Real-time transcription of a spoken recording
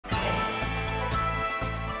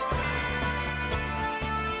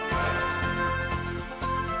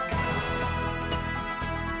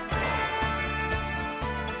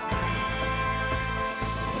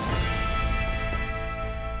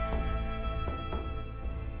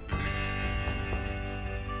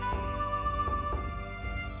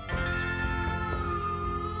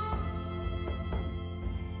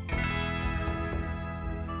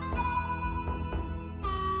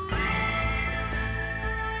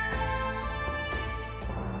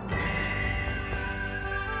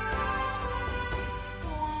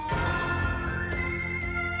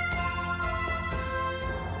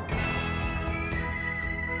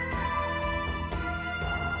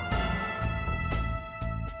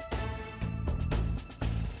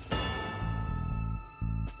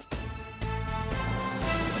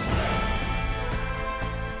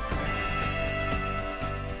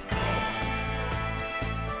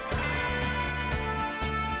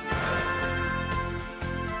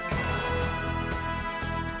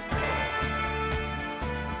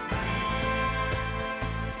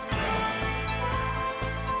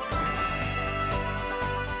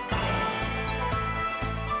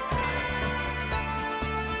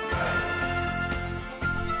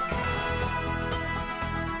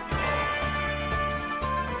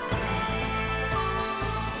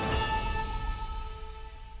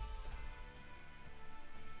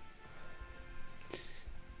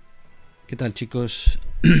¿Qué tal, chicos?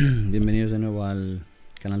 Bienvenidos de nuevo al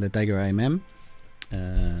canal de Tiger IMM.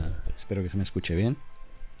 Espero que se me escuche bien.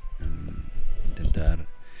 Intentar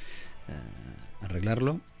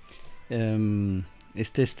arreglarlo.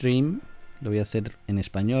 Este stream lo voy a hacer en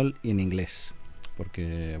español y en inglés,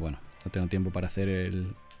 porque bueno, no tengo tiempo para hacer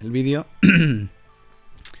el vídeo.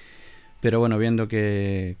 Pero bueno, viendo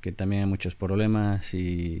que también hay muchos problemas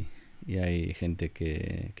y hay gente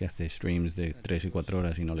que hace streams de 3 y 4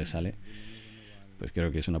 horas y no le sale, pues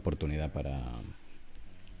creo que es una oportunidad para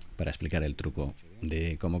explicar el truco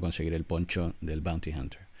de cómo conseguir el poncho del Bounty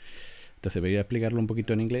Hunter. Entonces voy a explicarlo un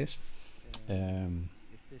poquito en inglés.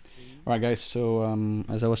 Alright guys, so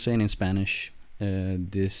as I was saying in Spanish,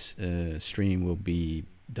 this stream will be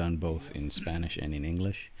done both in Spanish and in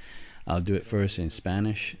English. I'll do it first in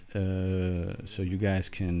Spanish, so you guys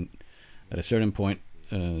can, at a certain point,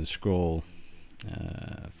 scroll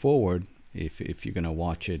forward if you're gonna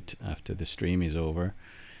watch it after the stream is over,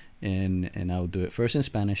 and I'll do it first in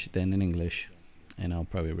Spanish, then in English, and I'll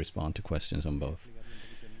probably respond to questions on both.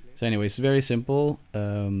 So anyway, it's very simple.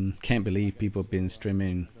 Can't believe people have been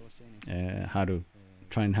streaming how to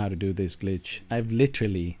do this glitch. I've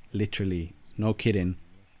literally, no kidding,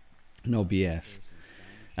 no BS,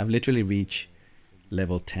 I've literally reached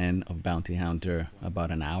level 10 of Bounty Hunter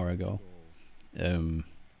about an hour ago.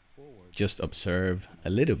 Just observe a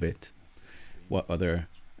little bit what the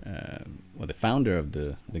founder of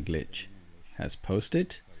the glitch has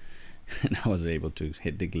posted, and I was able to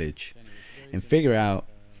hit the glitch and figure out,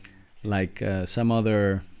 like some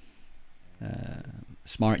other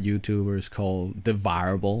smart YouTubers call the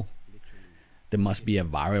variable. There must be a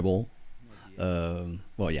variable.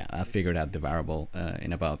 Well, yeah, I figured out the variable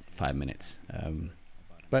in about 5 minutes.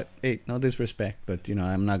 But hey, no disrespect, but you know,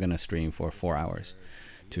 I'm not gonna stream for 4 hours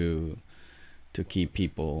to keep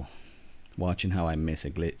people watching how I miss a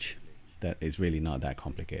glitch. That is really not that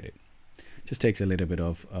complicated. Just takes a little bit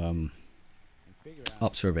of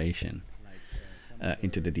observation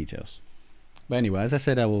into the details. But anyway, as I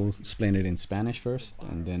said, I will explain it in Spanish first,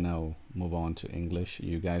 and then I'll move on to English.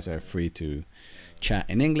 You guys are free to chat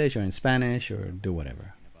in English or in Spanish or do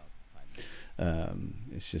whatever.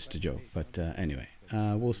 It's just a joke, but anyway,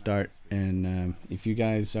 we'll start, and if you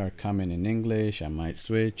guys are coming in English, I might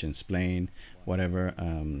switch and explain whatever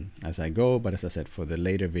as I go, but as I said, for the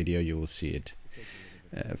later video you will see it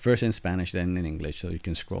first in Spanish, then in English, so you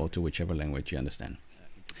can scroll to whichever language you understand.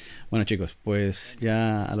 Bueno, chicos, pues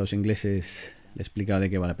ya a los ingleses les he explicado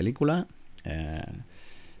de qué va la película,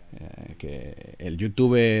 que el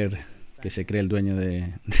youtuber que se cree el dueño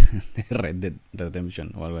de Red Dead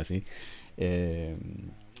Redemption o algo así,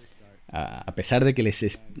 a pesar de que le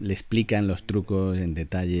explican los trucos en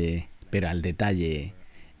detalle, pero al detalle,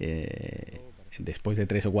 después de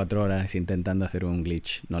 3 o 4 horas intentando hacer un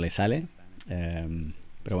glitch no le sale.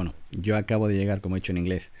 Pero bueno, yo acabo de llegar, como he dicho en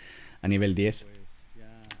inglés, a nivel 10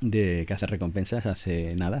 de cazarrecompensas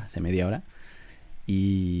hace nada, hace media hora,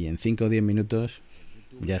 y en 5 o 10 minutos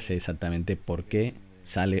ya sé exactamente por qué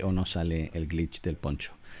sale o no sale el glitch del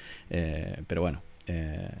poncho. Pero bueno,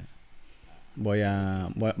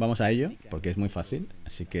 vamos a ello, porque es muy fácil,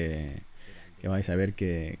 así que vais a ver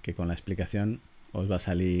que con la explicación os va a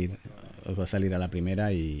salir a la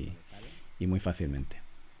primera y muy fácilmente,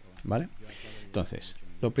 ¿vale? Entonces,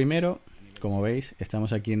 lo primero, como veis,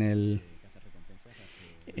 estamos aquí en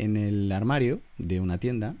el armario de una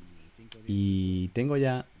tienda, y tengo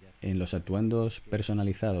ya en los atuendos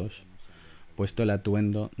personalizados puesto el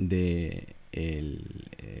atuendo del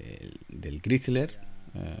Grizzler,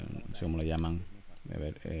 no sé cómo lo llaman, a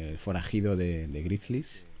ver, el forajido de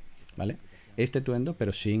Grizzlies, ¿vale? Este atuendo,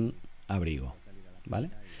 pero sin abrigo,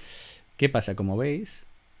 ¿vale? ¿Qué pasa? Como veis,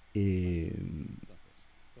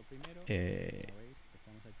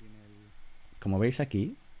 como veis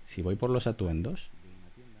aquí, si voy por los atuendos,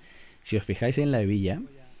 si os fijáis en la hebilla,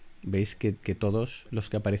 veis que todos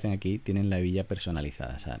los que aparecen aquí tienen la hebilla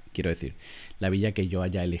personalizada. O sea, quiero decir, la hebilla que yo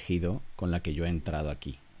haya elegido, con la que yo he entrado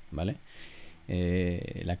aquí, ¿vale?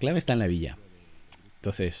 La clave está en la hebilla.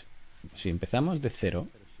 Entonces, si empezamos de 0,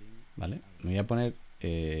 ¿vale? Me voy a poner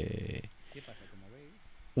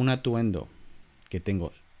un atuendo que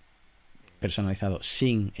tengo personalizado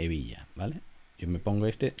sin hebilla, ¿vale? Yo me pongo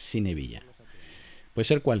este sin hebilla. Puede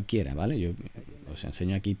ser cualquiera, ¿vale? Yo os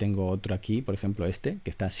enseño aquí, tengo otro aquí, por ejemplo este, que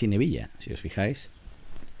está sin hebilla. Si os fijáis,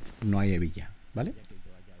 no hay hebilla, ¿vale?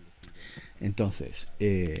 Entonces,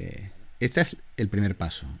 este es el primer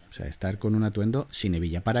paso, o sea, estar con un atuendo sin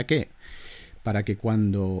hebilla. ¿Para qué? Para que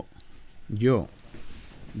cuando yo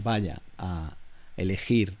vaya a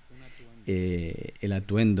elegir el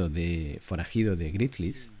atuendo de forajido de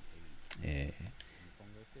Grizzlies,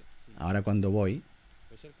 ahora cuando voy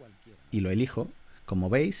y lo elijo, como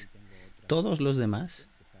veis, todos los demás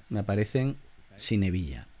me aparecen sin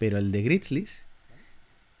hebilla, pero el de Grizzlies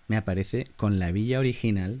me aparece con la hebilla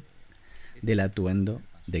original del atuendo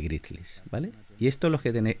de Grizzlies, ¿vale? Y esto es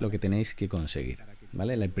lo que tenéis que conseguir,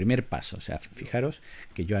 ¿vale? El primer paso, o sea, fijaros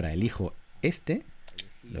que yo ahora elijo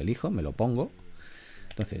lo elijo, me lo pongo,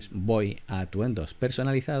 entonces voy a atuendos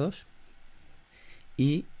personalizados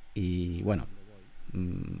y bueno,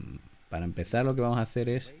 para empezar lo que vamos a hacer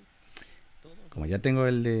es, como ya tengo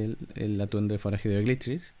el atuendo de forajido de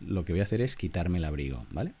Grizzlies, lo que voy a hacer es quitarme el abrigo,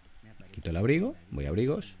 ¿vale? Quito el abrigo, voy a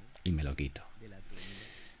abrigos y me lo quito,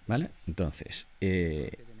 ¿vale? Entonces,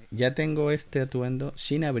 ya tengo este atuendo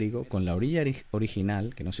sin abrigo, con la orilla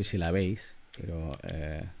original, que no sé si la veis, pero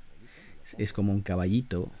es como un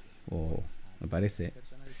caballito, o me parece,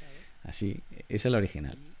 así, esa es la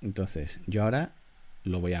original. Entonces, yo ahora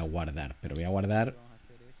lo voy a guardar, pero voy a guardar,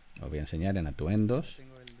 os voy a enseñar en atuendos,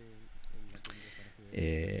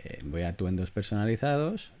 voy a atuendos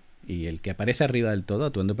personalizados, y el que aparece arriba del todo,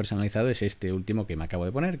 atuendo personalizado, es este último que me acabo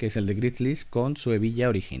de poner, que es el de Grizzlies con su hebilla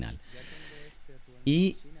original.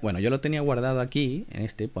 Y bueno, yo lo tenía guardado aquí, en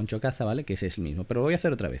este Poncho caza, ¿vale? Que ese es el mismo, pero lo voy a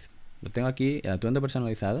hacer otra vez. Lo tengo aquí, el atuendo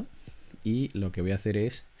personalizado, y lo que voy a hacer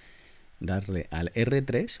es darle al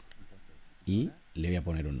R3 y le voy a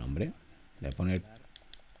poner un nombre. Le voy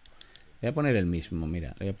a poner el mismo,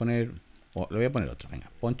 mira, le voy a poner otro,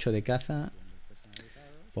 venga, Poncho de caza,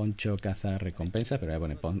 Poncho caza recompensa, pero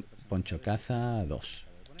voy a poner Poncho caza 2,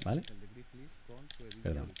 ¿vale?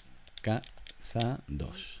 Perdón, caza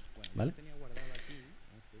 2, ¿vale?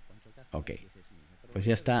 Ok, pues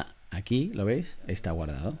ya está aquí, ¿lo veis? Está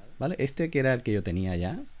guardado, ¿vale? Este que era el que yo tenía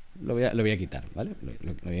ya, lo voy a quitar, ¿vale?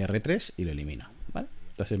 Lo voy a R3 y lo elimino, ¿vale?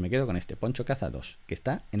 Entonces me quedo con este Poncho caza 2, que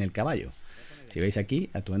está en el caballo. Si veis aquí,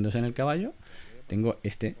 atuendos en el caballo, tengo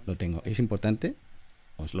lo tengo. Es importante,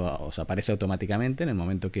 os aparece automáticamente en el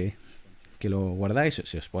momento que lo guardáis,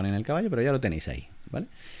 se os pone en el caballo, pero ya lo tenéis ahí, ¿vale?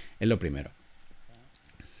 Es lo primero.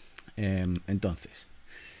 Entonces,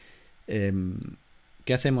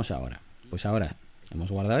 ¿qué hacemos ahora? Pues ahora hemos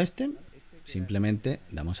guardado simplemente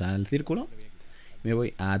damos al círculo, me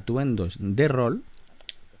voy a atuendos de rol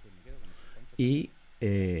y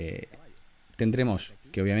tendremos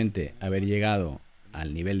que obviamente haber llegado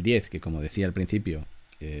al nivel 10, que como decía al principio,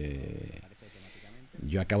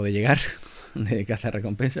 yo acabo de llegar de caza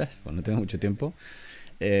recompensas, pues no tengo mucho tiempo.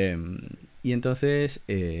 Y entonces,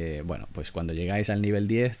 bueno, pues cuando llegáis al nivel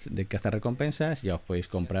 10 de caza recompensas, ya os podéis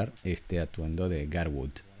comprar este atuendo de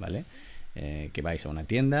Garwood, ¿vale? Que vais a una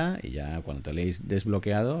tienda y ya cuando tenéis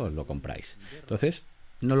desbloqueado os lo compráis. Entonces,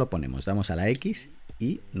 no lo ponemos, damos a la X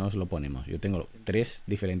y nos lo ponemos. Yo tengo 3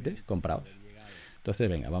 diferentes comprados. Entonces,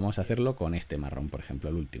 venga, vamos a hacerlo con este marrón, por ejemplo,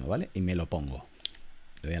 el último, ¿vale? Y me lo pongo.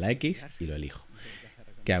 Doy a la X y lo elijo.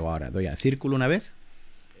 ¿Qué hago ahora? Doy al círculo una vez,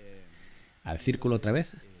 al círculo otra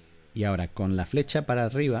vez, y ahora con la flecha para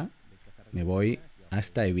arriba me voy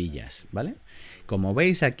hasta hebillas, ¿vale? Como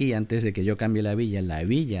veis aquí, antes de que yo cambie la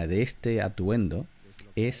hebilla de este atuendo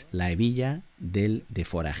es la hebilla de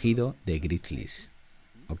forajido de Grizzlies,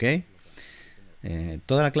 ¿ok?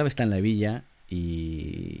 Toda la clave está en la hebilla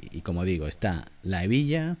y como digo, está la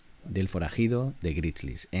hebilla del forajido de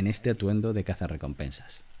Grizzlies en este atuendo de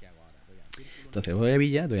cazarrecompensas. Entonces voy a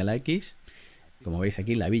hebilla, doy a la X. Como veis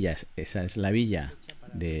aquí, la hebilla, esa es la hebilla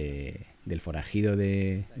del forajido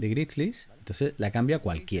de Grizzlies. Entonces la cambio a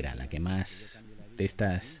cualquiera, la que más de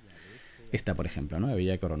estas, esta por ejemplo, ¿no?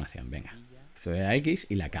 Hebilla de coronación, venga. Doy a X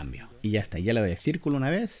y la cambio. Y ya está, ya le doy círculo una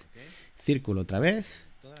vez, círculo otra vez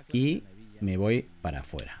y me voy para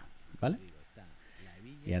afuera, ¿vale?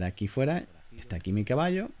 Y ahora aquí fuera, está aquí mi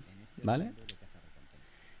caballo, ¿vale?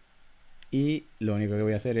 Y lo único que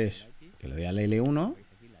voy a hacer es que le doy al L1,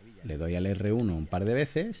 le doy al R1 un par de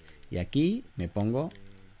veces y aquí me pongo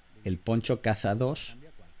el Poncho caza 2,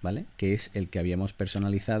 ¿vale? Que es el que habíamos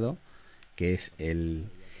personalizado, que es el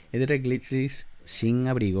de Grizzlies sin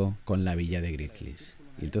abrigo con la villa de Grizzlies.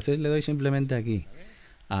 Y entonces le doy simplemente aquí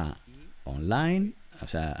a online, o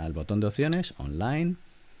sea, al botón de opciones, online,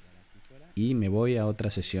 y me voy a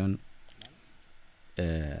otra sesión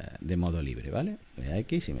de modo libre, ¿vale? Le doy a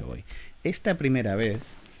X y me voy. Esta primera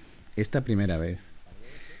vez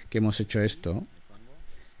que hemos hecho esto,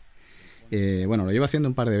 bueno, lo llevo haciendo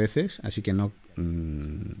un par de veces, así que no,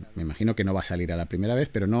 me imagino que no va a salir a la primera vez,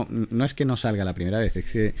 pero no es que no salga la primera vez, es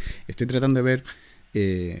que estoy tratando de ver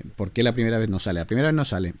por qué la primera vez no sale. La primera vez no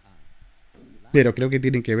sale, pero creo que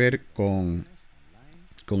tiene que ver con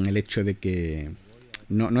el hecho de que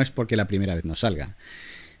no es porque la primera vez no salga,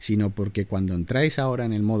 sino porque cuando entráis ahora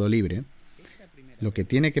en el modo libre, lo que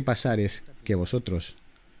tiene que pasar es que vosotros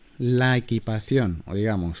la equipación, o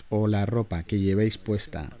digamos, o la ropa que llevéis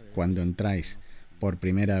puesta cuando entráis por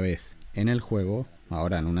primera vez en el juego,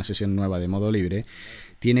 ahora en una sesión nueva de modo libre,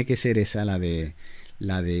 tiene que ser esa, la de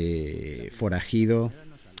forajido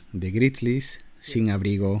de Grizzlies sin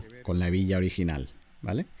abrigo con la hebilla original,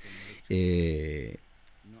 ¿vale?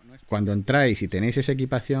 Cuando entráis y tenéis esa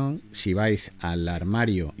equipación, si vais al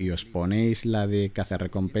armario y os ponéis la de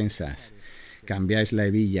cazarrecompensas, cambiáis la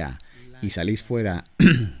hebilla y salís fuera,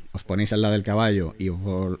 os ponéis al lado del caballo y os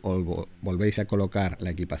volvéis a colocar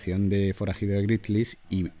la equipación de forajido de Grizzlies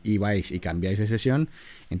y vais y cambiáis de sesión,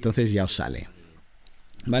 entonces ya os sale,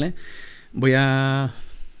 ¿vale? Voy a,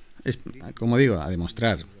 como digo, a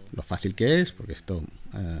demostrar lo fácil que es, porque esto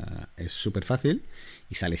es súper fácil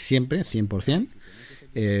y sale siempre, 100%.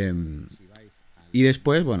 Y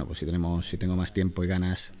después, bueno, pues si tengo más tiempo y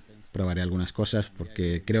ganas, probaré algunas cosas,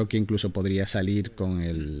 porque creo que incluso podría salir con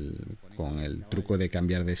el truco de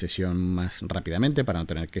cambiar de sesión más rápidamente para no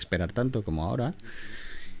tener que esperar tanto como ahora,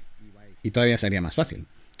 y todavía sería más fácil.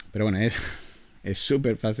 Pero bueno, es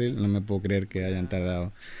súper fácil, no me puedo creer que hayan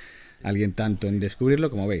tardado alguien tanto en descubrirlo.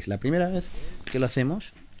 Como veis, la primera vez que lo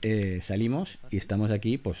hacemos, salimos y estamos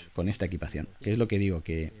aquí pues con esta equipación, que es lo que digo,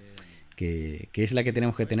 que es la que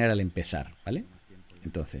tenemos que tener al empezar, ¿vale?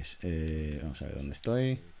 Entonces, vamos a ver dónde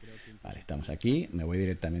estoy. Vale, estamos aquí, me voy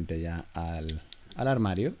directamente ya al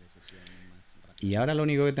armario, y ahora lo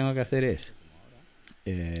único que tengo que hacer es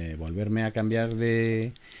volverme a cambiar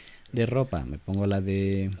de ropa. Me pongo la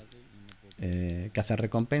de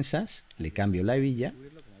cazarrecompensas, le cambio la hebilla,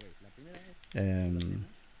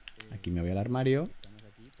 aquí me voy al armario,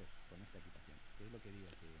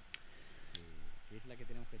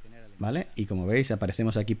 ¿vale? Y como veis,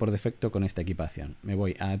 aparecemos aquí por defecto con esta equipación. Me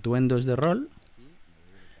voy a atuendos de rol,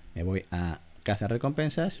 me voy a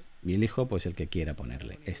cazarrecompensas y elijo pues el que quiera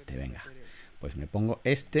ponerle. Venga, pues me pongo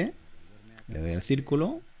le doy al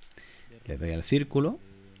círculo,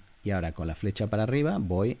 y ahora con la flecha para arriba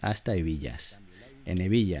voy hasta hebillas. En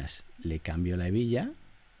hebillas le cambio la hebilla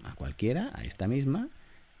a cualquiera, a esta misma,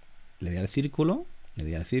 le doy al círculo,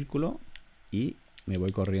 y me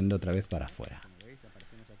voy corriendo otra vez para afuera.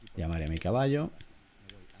 Llamaré a mi caballo.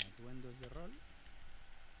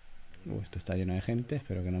 Esto está lleno de gente,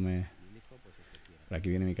 espero que no me... Por aquí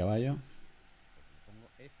viene mi caballo.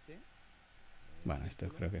 Bueno,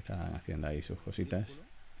 estos creo que están haciendo ahí sus cositas.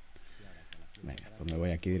 Venga, pues me voy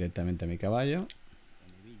aquí directamente a mi caballo.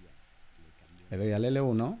 Le doy al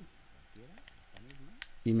L1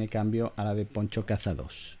 y me cambio a la de Poncho Caza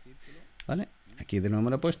 2. ¿Vale? Aquí de nuevo me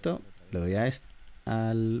lo he puesto. Le doy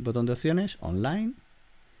al botón de opciones, online,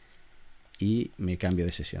 y me cambio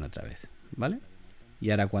de sesión otra vez, ¿vale? Y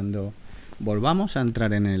ahora cuando volvamos a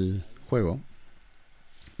entrar en el juego,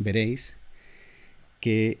 veréis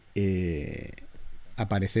que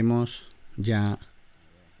aparecemos ya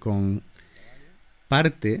con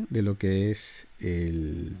parte de lo que es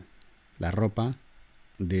la ropa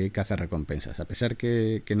de cazarrecompensas. A pesar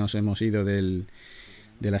que nos hemos ido de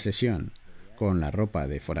la sesión con la ropa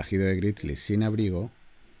de forajido de Grizzlies sin abrigo,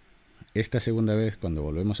 esta segunda vez, cuando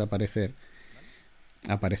volvemos a aparecer,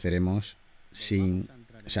 apareceremos sin,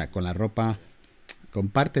 o sea, con la ropa, con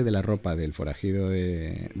parte de la ropa del forajido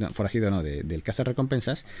del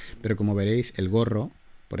cazarrecompensas, pero como veréis, el gorro,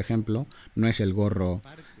 por ejemplo, no es el gorro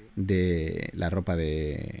de la ropa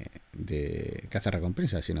de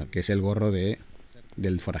cazarrecompensas, sino que es el gorro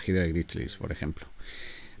del forajido de Grizzlies, por ejemplo.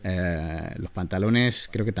 Los pantalones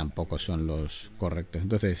creo que tampoco son los correctos.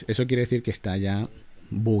 Entonces, eso quiere decir que está ya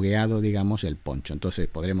bugueado, digamos, el poncho. Entonces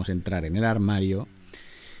podremos entrar en el armario,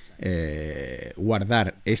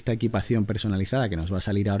 guardar esta equipación personalizada que nos va a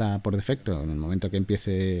salir ahora por defecto en el momento que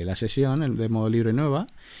empiece la sesión de modo libre nueva,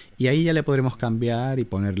 y ahí ya le podremos cambiar y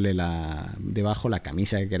ponerle debajo la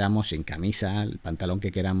camisa que queramos, sin camisa, el pantalón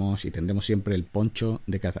que queramos, y tendremos siempre el poncho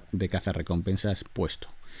de cazarrecompensas puesto,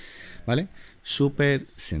 ¿vale? Súper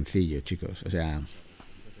sencillo, chicos. O sea,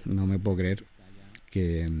 no me puedo creer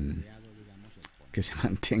que se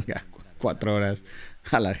mantenga 4 horas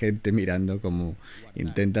a la gente mirando como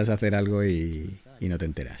intentas hacer algo y no te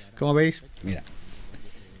enteras. Como veis, mira,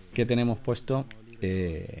 ¿qué tenemos puesto?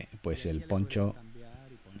 Pues el poncho,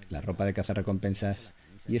 la ropa de cazarrecompensas,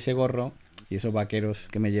 y ese gorro y esos vaqueros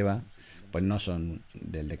que me lleva, pues no son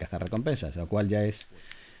del de cazarrecompensas, lo cual ya es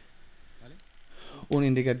un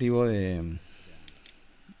indicativo de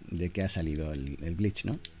que ha salido el glitch,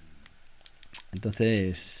 ¿no?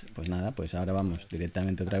 Entonces, pues nada, pues ahora vamos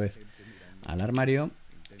directamente otra vez al armario,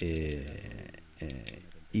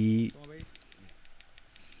 y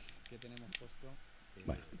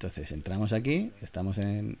bueno, entonces entramos aquí, estamos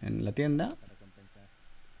en la tienda,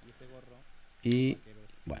 y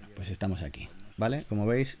Bueno, pues estamos aquí, ¿vale? Como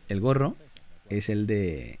veis, el gorro es el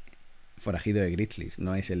de forajido de Grizzlies,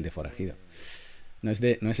 no es el de forajido. No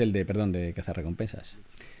es el de, perdón, de cazarrecompensas.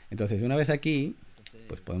 Entonces, una vez aquí,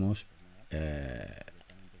 pues podemos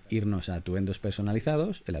irnos a atuendos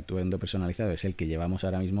personalizados. El atuendo personalizado es el que llevamos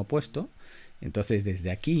ahora mismo puesto. Entonces,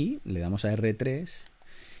 desde aquí le damos a R3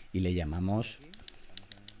 y le llamamos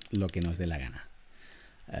lo que nos dé la gana.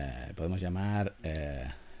 Podemos llamar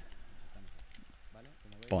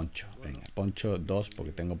Poncho. Venga, Poncho 2,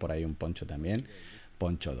 porque tengo por ahí un Poncho también.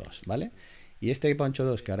 Poncho 2, ¿vale? Y este Poncho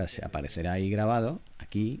 2 que ahora se aparecerá ahí grabado,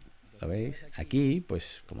 aquí, ¿lo veis? Aquí,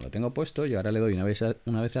 pues como lo tengo puesto, yo ahora le doy una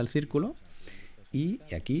vez al círculo y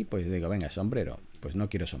aquí pues digo, venga, sombrero. Pues no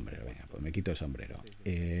quiero sombrero, venga, pues me quito el sombrero.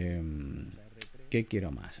 ¿Qué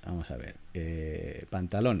quiero más? Vamos a ver.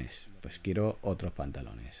 Pantalones, pues quiero otros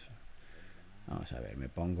pantalones. Vamos a ver, me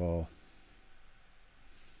pongo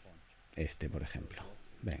este, por ejemplo.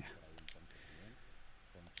 Venga.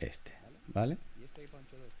 Este, ¿vale?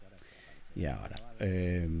 Y ahora,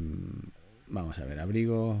 vamos a ver,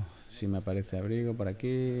 abrigo, si me aparece abrigo por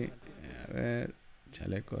aquí, a ver,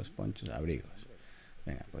 chalecos, ponchos, abrigos.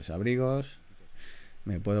 Venga, pues abrigos,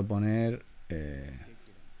 me puedo poner,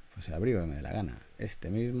 pues el abrigo que me dé la gana, este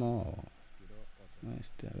mismo, o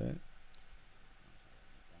este, a ver.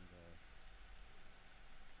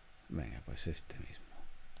 Venga, pues este mismo,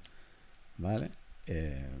 ¿vale?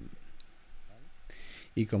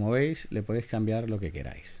 Y como veis, le podéis cambiar lo que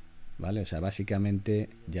queráis. ¿Vale? O sea, básicamente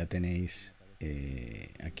ya tenéis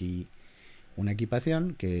aquí una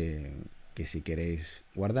equipación que si queréis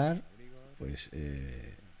guardar, pues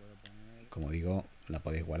como digo, la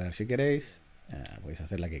podéis guardar si queréis, podéis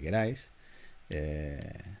hacer la que queráis.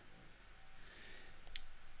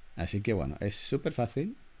 Así que bueno, es súper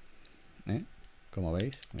fácil, como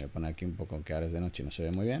veis. Voy a poner aquí un poco que ahora es de noche y no se ve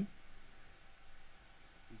muy bien.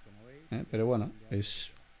 Pero bueno,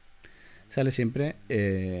 sale siempre.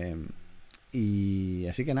 Y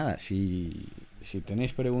así que nada, si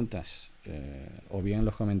tenéis preguntas, o bien en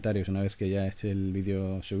los comentarios una vez que ya esté el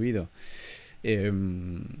vídeo subido,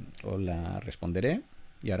 os la responderé.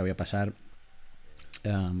 Y ahora voy a pasar,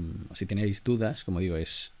 si tenéis dudas, como digo,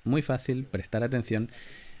 es muy fácil, prestar atención.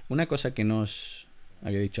 Una cosa que no os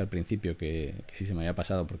había dicho al principio, que sí se me había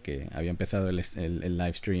pasado porque había empezado el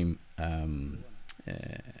live stream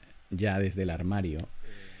ya desde el armario.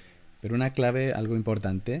 Pero una clave, algo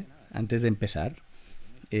importante, antes de empezar,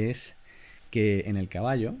 es que en el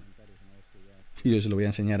caballo, y os lo voy a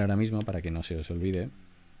enseñar ahora mismo para que no se os olvide,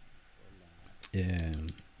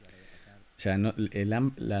 o sea,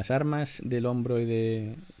 las armas del hombro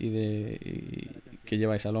y que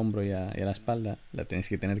lleváis al hombro y a la espalda, las tenéis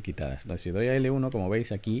que tener quitadas. Entonces, si doy a L1, como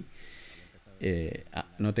veis aquí,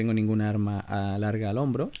 no tengo ninguna arma larga al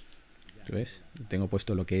hombro. ¿Ves? Tengo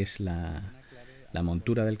puesto lo que es la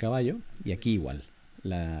montura del caballo, y aquí igual.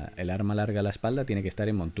 El arma larga a la espalda tiene que estar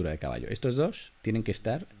en montura de caballo. Estos dos tienen que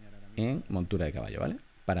estar en montura de caballo, ¿vale?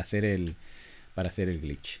 Para hacer el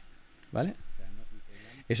glitch, ¿vale?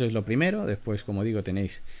 Eso es lo primero. Después, como digo,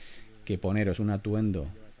 tenéis que poneros un atuendo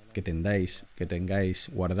que tengáis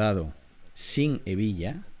guardado sin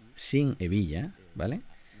hebilla, ¿vale?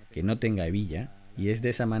 Que no tenga hebilla, y es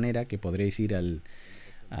de esa manera que podréis ir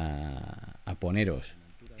a poneros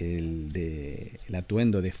el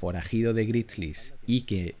atuendo de forajido de Grizzlies y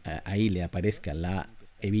que ahí le aparezca la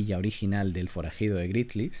hebilla original del forajido de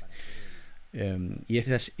Grizzlies, y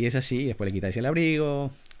es así. Después le quitáis el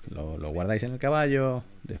abrigo, lo guardáis en el caballo,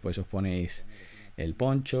 después os ponéis el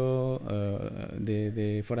poncho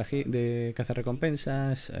de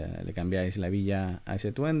cazarrecompensas, le cambiáis la hebilla a ese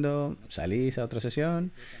atuendo, salís a otra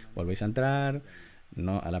sesión, volvéis a entrar,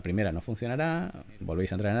 a la primera no funcionará,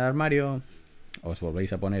 volvéis a entrar en el armario, os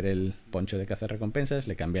volvéis a poner el poncho de cazarrecompensas,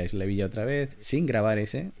 le cambiáis la hebilla otra vez, sin grabar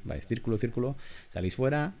ese, vais círculo, círculo, salís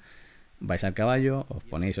fuera, vais al caballo, os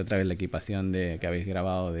ponéis otra vez la equipación que habéis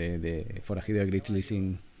grabado de forajido de Grizzly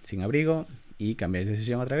sin abrigo, y cambiáis de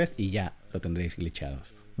sesión otra vez y ya lo tendréis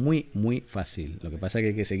glitchados. Muy, muy fácil. Lo que pasa es que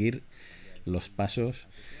hay que seguir los pasos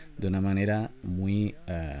de una manera muy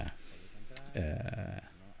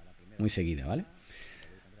seguida, ¿vale?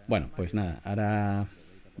 Bueno, pues nada, ahora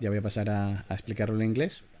ya voy a pasar a explicarlo en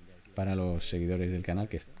inglés para los seguidores del canal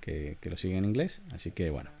que lo siguen en inglés. Así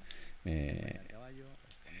que bueno,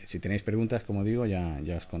 si tenéis preguntas, como digo, ya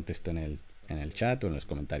os contesto en el chat o en los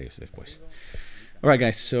comentarios después. Alright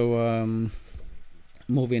guys, so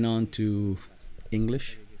moving on to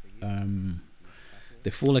English,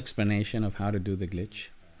 the full explanation of how to do the glitch,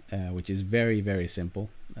 which is very, very simple,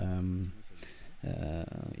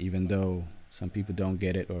 even though Some people don't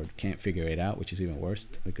get it or can't figure it out, which is even worse,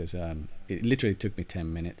 because it literally took me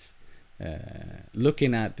 10 minutes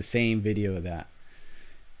looking at the same video that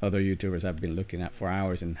other YouTubers have been looking at for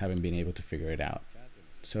hours and haven't been able to figure it out.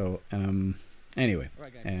 So anyway,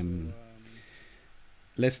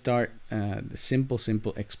 let's start the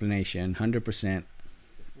simple explanation. 100%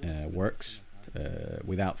 works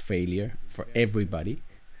without failure for everybody.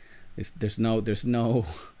 There's no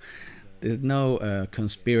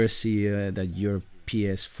conspiracy that your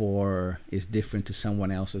PS4 is different to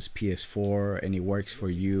someone else's PS4 and it works for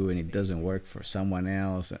you and it doesn't work for someone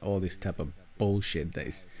else. All this type of bullshit that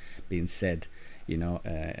is being said, you know,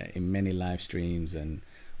 in many live streams,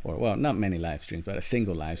 or well, not many live streams, but a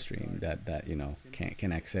single live stream that you know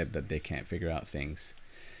can accept that they can't figure out things.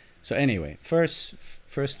 So anyway, first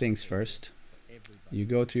things first, you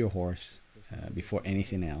go to your horse before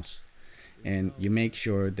anything else, and you make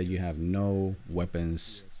sure that you have no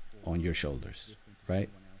weapons on your shoulders, right?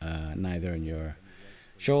 Neither on your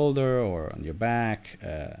shoulder or on your back.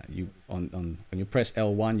 When you press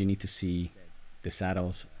L1, you need to see the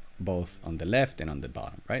saddles both on the left and on the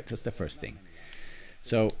bottom, right? That's the first thing.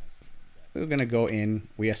 So we're gonna go in.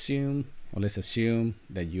 Let's assume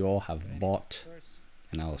that you all have bought,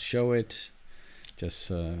 and I'll show it just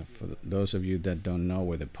for those of you that don't know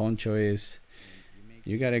where the Poncho is.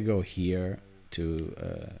 You gotta go here to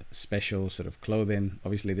special sort of clothing.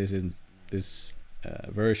 Obviously this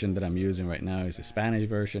version that I'm using right now is a Spanish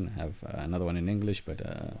version. I have another one in English, but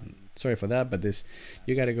sorry for that. But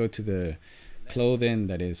you gotta go to the clothing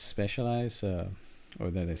that is specialized, or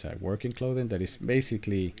that is working clothing. That is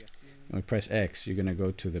basically, when we press X, you're gonna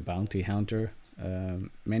go to the bounty hunter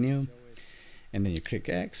menu, and then you click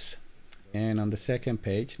X, and on the second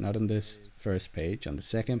page, not on this first page, on the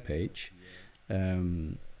second page,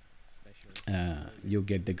 you'll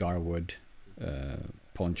get the Garwood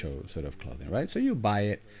Poncho sort of clothing, right? So you buy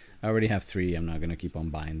it. I already have 3. I'm not gonna keep on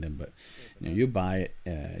buying them, but you buy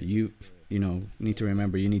it. You know, need to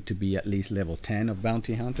remember you need to be at least level 10 of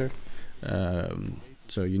bounty hunter.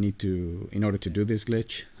 So you need to, in order to do this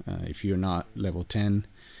glitch, if you're not level 10,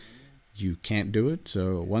 you can't do it.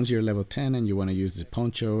 So once you're level 10 and you want to use the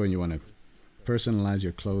Poncho and you want to personalize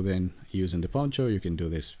your clothing using the Poncho, you can do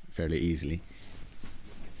this fairly easily.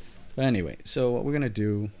 But anyway, so what we're gonna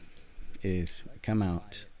do is come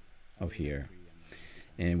out of here,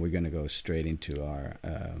 and we're gonna go straight into our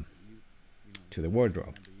to the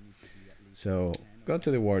wardrobe. So go to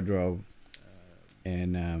the wardrobe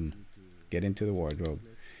and get into the wardrobe.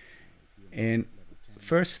 And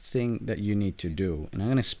first thing that you need to do, and I'm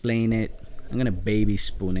gonna explain it, I'm gonna baby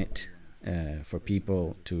spoon it for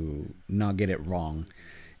people to not get it wrong.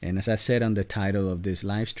 And as I said on the title of this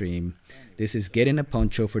live stream, this is getting a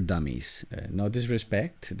poncho for dummies. No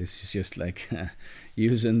disrespect. This is just like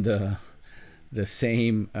using the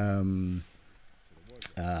same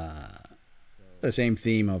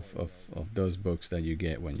theme of those books that you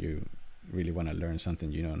get when you really want to learn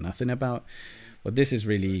something you know nothing about. But this is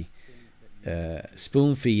really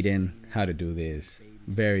spoon feeding how to do this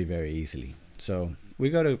very, very easily. So we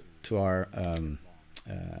go to our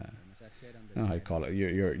I don't know how you call it,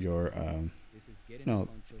 your no,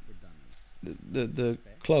 the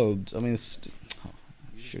clothes. I mean,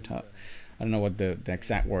 I don't know what the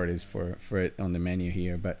exact word is for it on the menu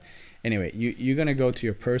here, but anyway, you're gonna go to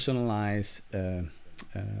your personalized or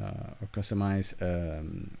customized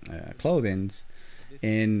clothings,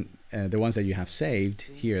 and the ones that you have saved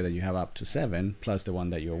here, that you have up to 7, plus the one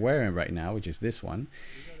that you're wearing right now, which is this one.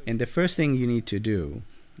 And the first thing you need to do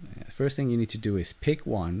is pick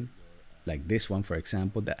one, like this one, for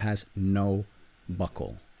example, that has no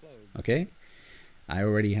buckle. Okay, I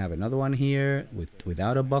already have another one here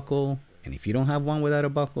without a buckle, and if you don't have one without a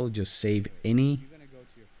buckle, just save any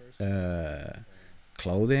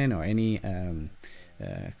clothing or any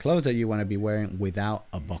clothes that you want to be wearing without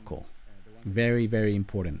a buckle. Very, very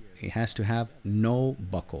important. It has to have no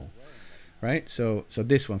buckle, right? So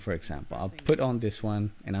this one, for example, I'll put on this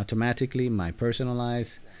one, and automatically my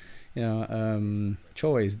personalized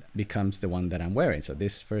choice becomes the one that I'm wearing. So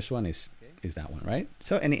this first one is that one, right?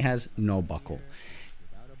 So, and it has no buckle.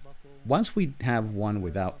 Once we have one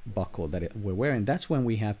without buckle that we're wearing, that's when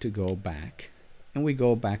we have to go back, and we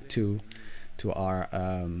go back to our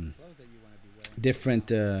different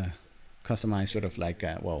customized sort of like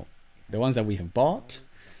well, the ones that we have bought,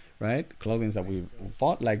 right? Clothing that we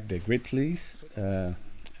bought, like the Grizzlies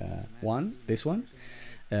one, this one.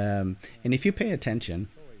 And if you pay attention,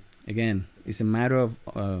 again, it's a matter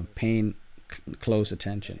of paying close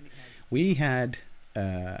attention. We had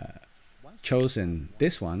chosen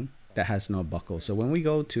this one that has no buckle. So when we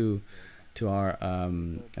go to our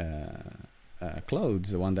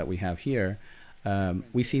clothes, the one that we have here,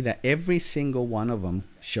 we see that every single one of them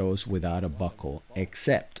shows without a buckle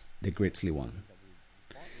except the Grizzly one.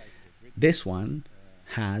 This one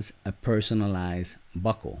has a personalized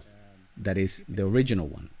buckle that is the original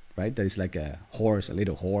one, right? That is like a horse, a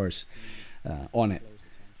little horse on it.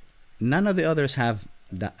 None of the others have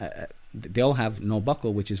that. They all have no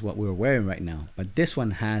buckle, which is what we're wearing right now. But this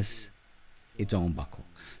one has its own buckle.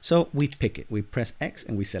 So we pick it. We press X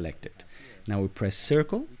and we select it. Now we press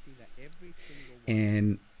circle.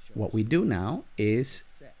 And what we do now is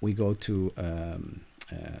we go to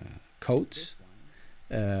coats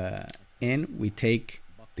and we take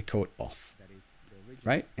the coat off,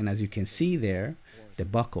 right? And as you can see there, the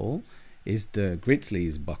buckle is the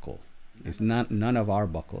Grizzly's buckle. It's not none of our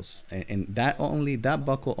buckles, and that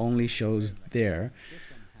buckle only shows there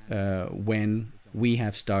when we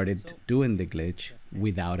have started doing the glitch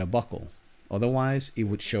without a buckle. Otherwise, it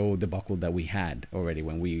would show the buckle that we had already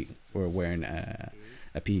when we were wearing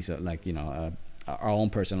a piece of, like, you know, our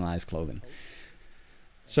own personalized clothing.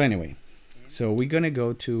 So anyway, so we're gonna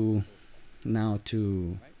go to now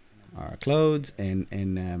to our clothes and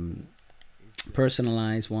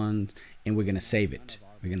personalize one, and we're gonna save it.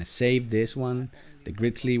 We're gonna save this one, the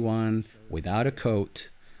Grizzly one, without a coat.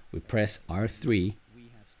 We press R3,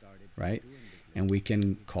 right? And we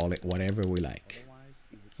can call it whatever we like.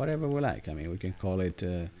 Whatever we like. I mean, we can call it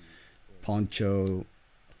Poncho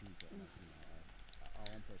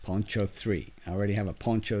 3. I already have a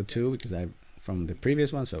Poncho 2 because I from the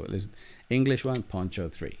previous one. So this English one, Poncho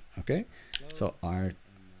 3. Okay. So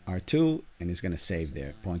R2, and it's gonna save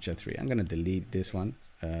there, Poncho 3. I'm gonna delete this one.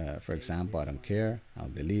 For example, I don't care. I'll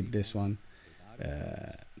delete this one.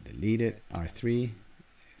 Delete it. R3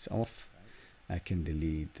 is off. I can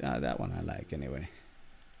delete that one. I like anyway.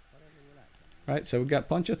 Right, so we got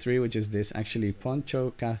Poncho 3, which is this. Actually,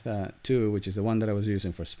 Poncho Catha 2, which is the one that I was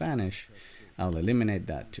using for Spanish. I'll eliminate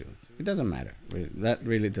that too. It doesn't matter. That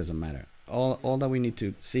really doesn't matter. All that we need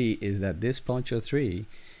to see is that this Poncho 3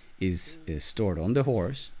 is stored on the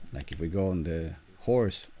horse. Like if we go on the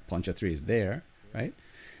horse, Poncho 3 is there, right?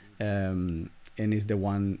 And is the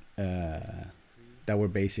one that we're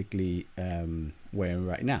basically wearing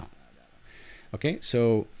right now. Okay,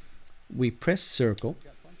 so we press circle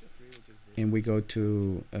and we go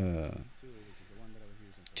to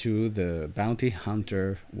the bounty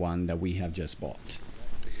hunter one that we have just bought.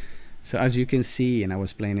 So as you can see, and I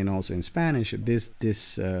was playing it also in Spanish,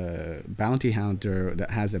 this bounty hunter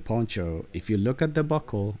that has a poncho, if you look at the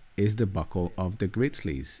buckle, is the buckle of the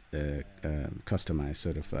Grizzlies customized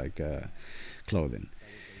sort of like clothing.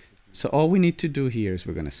 So all we need to do here is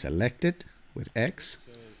we're going to select it with X.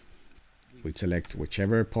 We select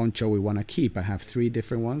whichever poncho we want to keep. I have 3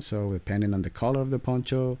 different ones, so depending on the color of the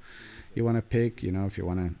poncho you want to pick, you know, if you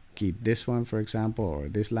want to keep this one, for example, or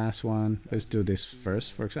this last one. Let's do this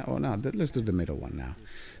first, for example. Oh, no, let's do the middle one now.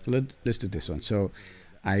 So let's do this one. So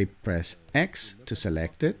I press X to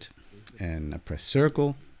select it, and I press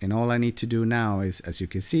circle, and all I need to do now is, as you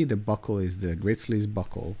can see, the buckle is the Grizzlies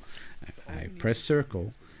buckle. I press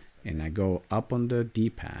circle, and I go up on the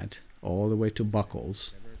D-pad all the way to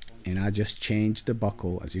buckles, and I just change the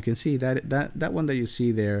buckle. As you can see, that one that you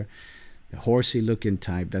see there, the horsey looking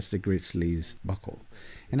type, that's the Grizzlies buckle.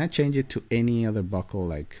 And I change it to any other buckle,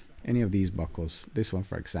 like any of these buckles. This one,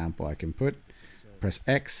 for example, I can press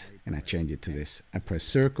X, and I change it to this. I press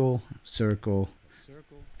circle,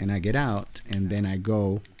 and I get out, and then I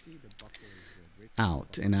go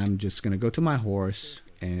out, and I'm just gonna go to my horse,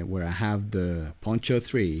 and where I have the Poncho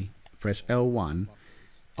 3, press L1,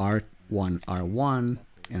 R1,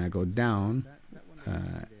 and I go down,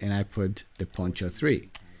 and I put the Poncho 3.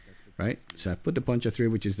 Right, so I put the Poncho 3,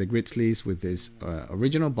 which is the Grizzlies with this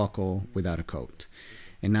original buckle without a coat.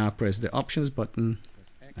 And now I press the options button.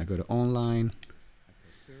 I go to online,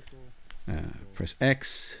 press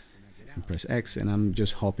X, and I'm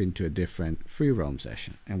just hopping to a different free roam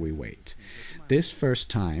session, and we wait. This first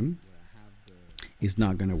time is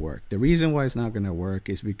not going to work. The reason why it's not going to work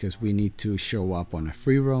is because we need to show up on a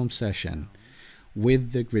free roam session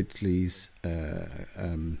with the Grizzlies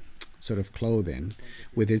sort of clothing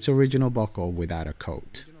with its original buckle without a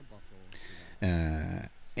coat.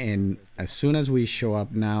 And as soon as we show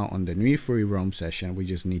up now on the new free roam session, we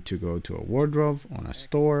just need to go to a wardrobe on a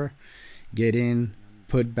store, get in,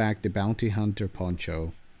 put back the bounty hunter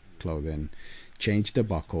poncho clothing, change the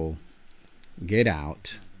buckle, get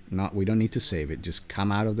out. We don't need to save it, just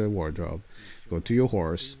come out of the wardrobe, go to your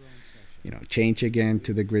horse, you know, change again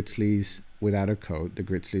to the Grizzlies without a coat, the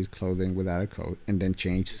Grizzlies clothing without a coat, and then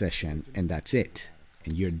change session, and that's it,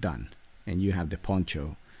 and you're done, and you have the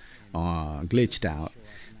poncho glitched out.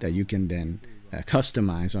 that you can then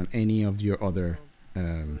customize on any of your other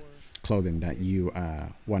clothing that you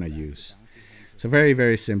want to use. So very,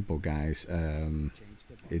 very simple, guys.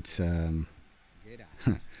 It's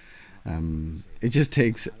it just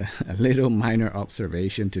takes a little minor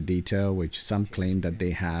observation to detail, which some claim that they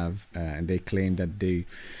have, and they claim that they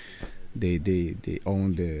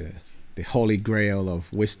own the holy grail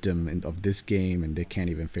of wisdom of this game, and they can't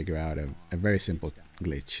even figure out a very simple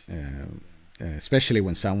glitch, especially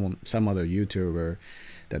when some other YouTuber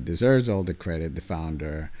that deserves all the credit, the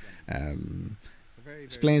founder,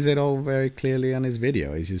 explains it all very clearly on his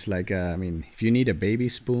video. It's just like, I mean, if you need a baby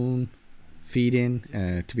spoon feeding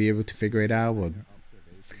to be able to figure it out, well,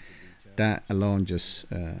 that alone just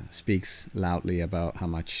speaks loudly about how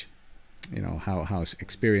much, you know, how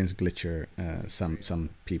experienced glitcher some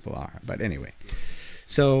people are. But anyway,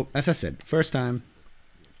 so as I said, first time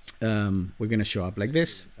we're gonna show up like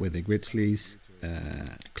this with the Grizzlies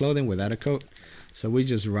clothing without a coat. So we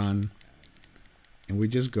just run and we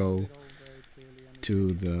just go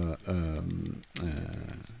to the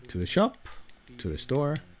shop, to the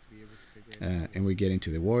store, and we get into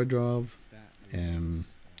the wardrobe, and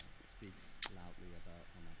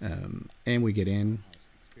we get in.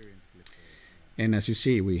 And as you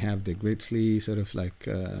see, we have the Grizzly sort of like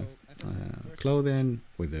clothing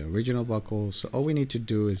with the original buckle. So all we need to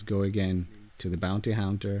do is go again to the bounty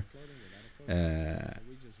hunter,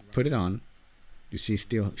 put it on. You see,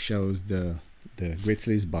 still shows the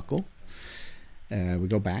Grizzly's buckle. We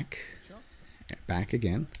go back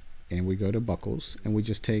again, and we go to buckles, and we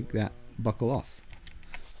just take that buckle off.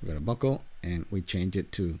 We go to buckle, and we change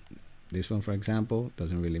it to this one, for example.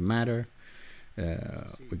 Doesn't really matter.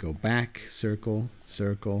 We go back, circle,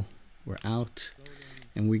 we're out,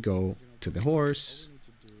 and we go to the horse.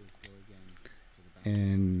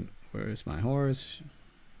 And where is my horse?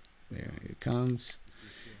 There it comes.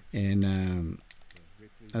 And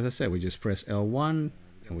as I said, we just press L1,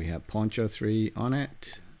 and we have Poncho 3 on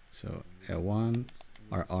it. So L1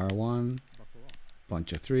 or R1,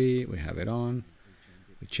 Poncho 3, we have it on.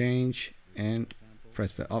 We change and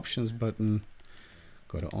press the options button,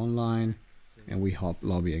 go to online, and we hop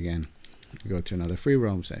lobby again. We go to another free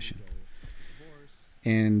roam session.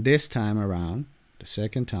 And this time around, the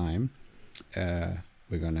second time,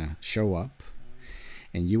 we're gonna show up,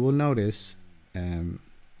 and you will notice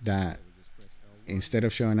that instead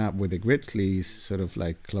of showing up with the Grizzlies sort of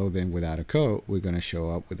like clothing without a coat, we're gonna show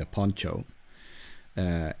up with a poncho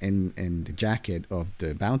and the jacket of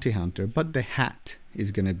the bounty hunter, but the hat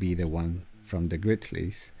is gonna be the one from the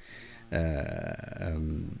Grizzlies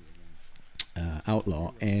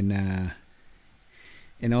outlaw, and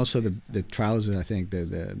also the trousers. I think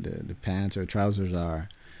the pants or trousers are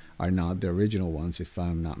not the original ones, if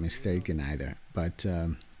I'm not mistaken either. But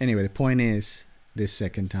anyway, the point is, this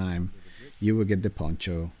second time you will get the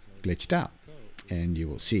poncho glitched out, and you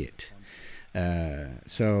will see it.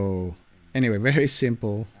 So anyway, very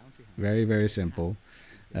simple, very simple.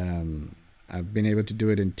 I've been able to do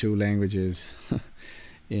it in 2 languages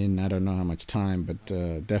in I don't know how much time, but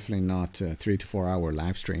definitely not a 3 to 4 hour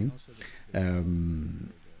live stream.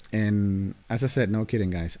 And as I said, no kidding,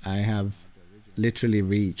 guys, I have literally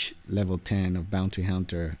reached level 10 of bounty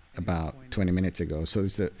hunter about 20 minutes ago. So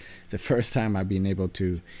it's the first time I've been able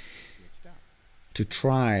to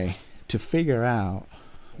try to figure out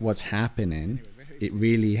what's happening. It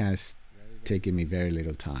really has taken me very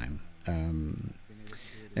little time.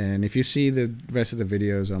 And if you see the rest of the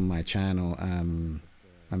videos on my channel, I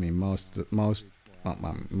mean, all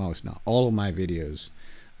of my videos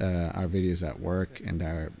are videos at work, and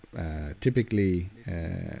are typically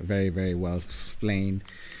very well explained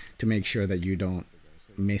to make sure that you don't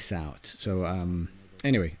miss out. So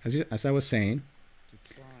anyway, as I was saying,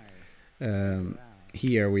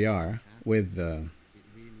 here we are with the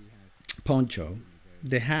poncho.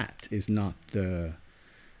 The hat is not the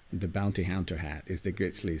bounty hunter hat, is the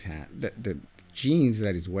Grizzlies hat. The jeans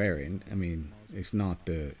that he's wearing, I mean, it's not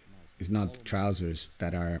the trousers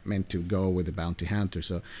that are meant to go with the bounty hunter.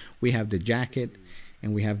 So we have the jacket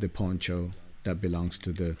and we have the poncho that belongs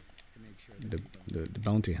to the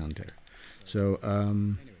bounty hunter. So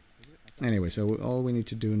anyway, so all we need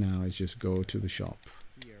to do now is just go to the shop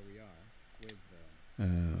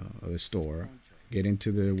or the store, get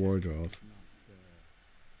into the wardrobe,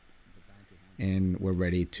 and we're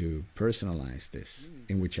ready to personalize this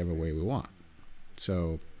in whichever way we want.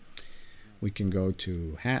 So we can go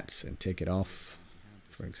to hats and take it off,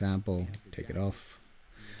 for example, take it off.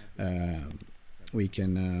 We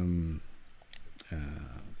can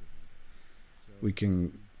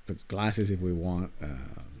put glasses if we want.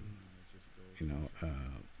 you know,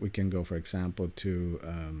 we can go, for example, to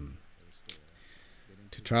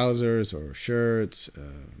trousers or shirts.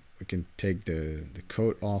 We can take the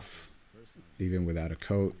coat off, even without a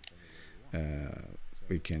coat.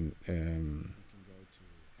 We can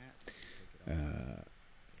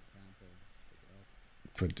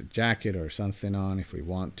put the jacket or something on if we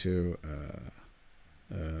want to.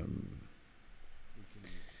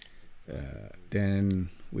 Then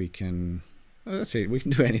we can, well, that's it. We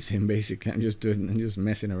can do anything basically. I'm just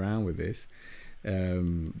messing around with this.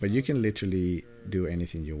 But you can literally do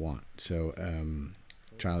anything you want. So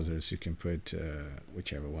trousers, you can put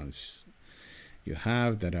whichever ones you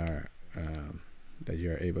have that are that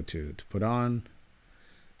you're able to put on.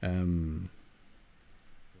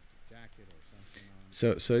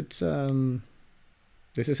 So it's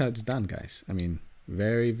this is how it's done, guys. I mean,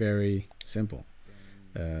 very, very simple.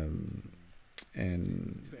 And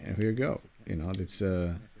here you go. You know, it's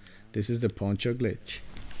this is the Poncho glitch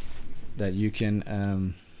that you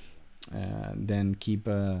can then keep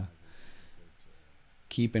and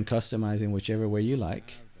customizing whichever way you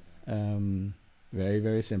like. Very,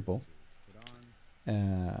 very simple.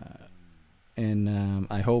 And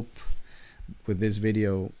I hope with this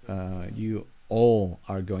video you all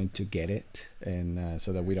are going to get it, and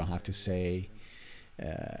so that we don't have to say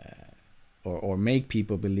or make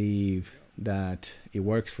people believe that it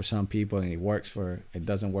works for some people and it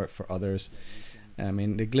doesn't work for others. I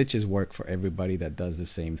mean, the glitches work for everybody that does the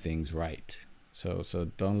same things right. So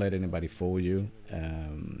don't let anybody fool you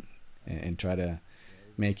and try to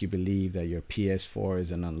make you believe that your PS4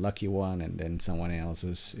 is an unlucky one and then someone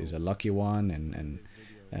else's is a lucky one, and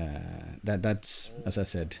that's, as I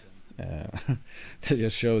said, that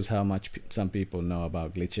just shows how much some people know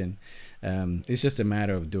about glitching. It's just a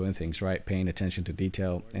matter of doing things right, paying attention to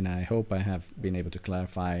detail, and I hope I have been able to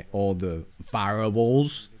clarify all the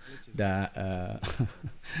variables that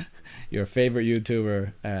your favorite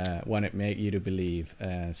YouTuber wanted make you to believe.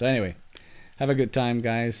 So anyway, have a good time,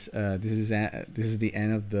 guys. This is the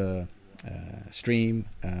end of the stream.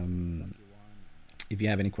 If you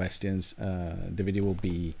have any questions, the video will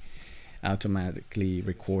be automatically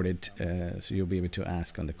recorded, so you'll be able to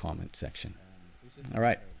ask on the comment section. All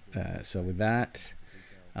right, so with that,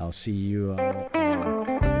 I'll see you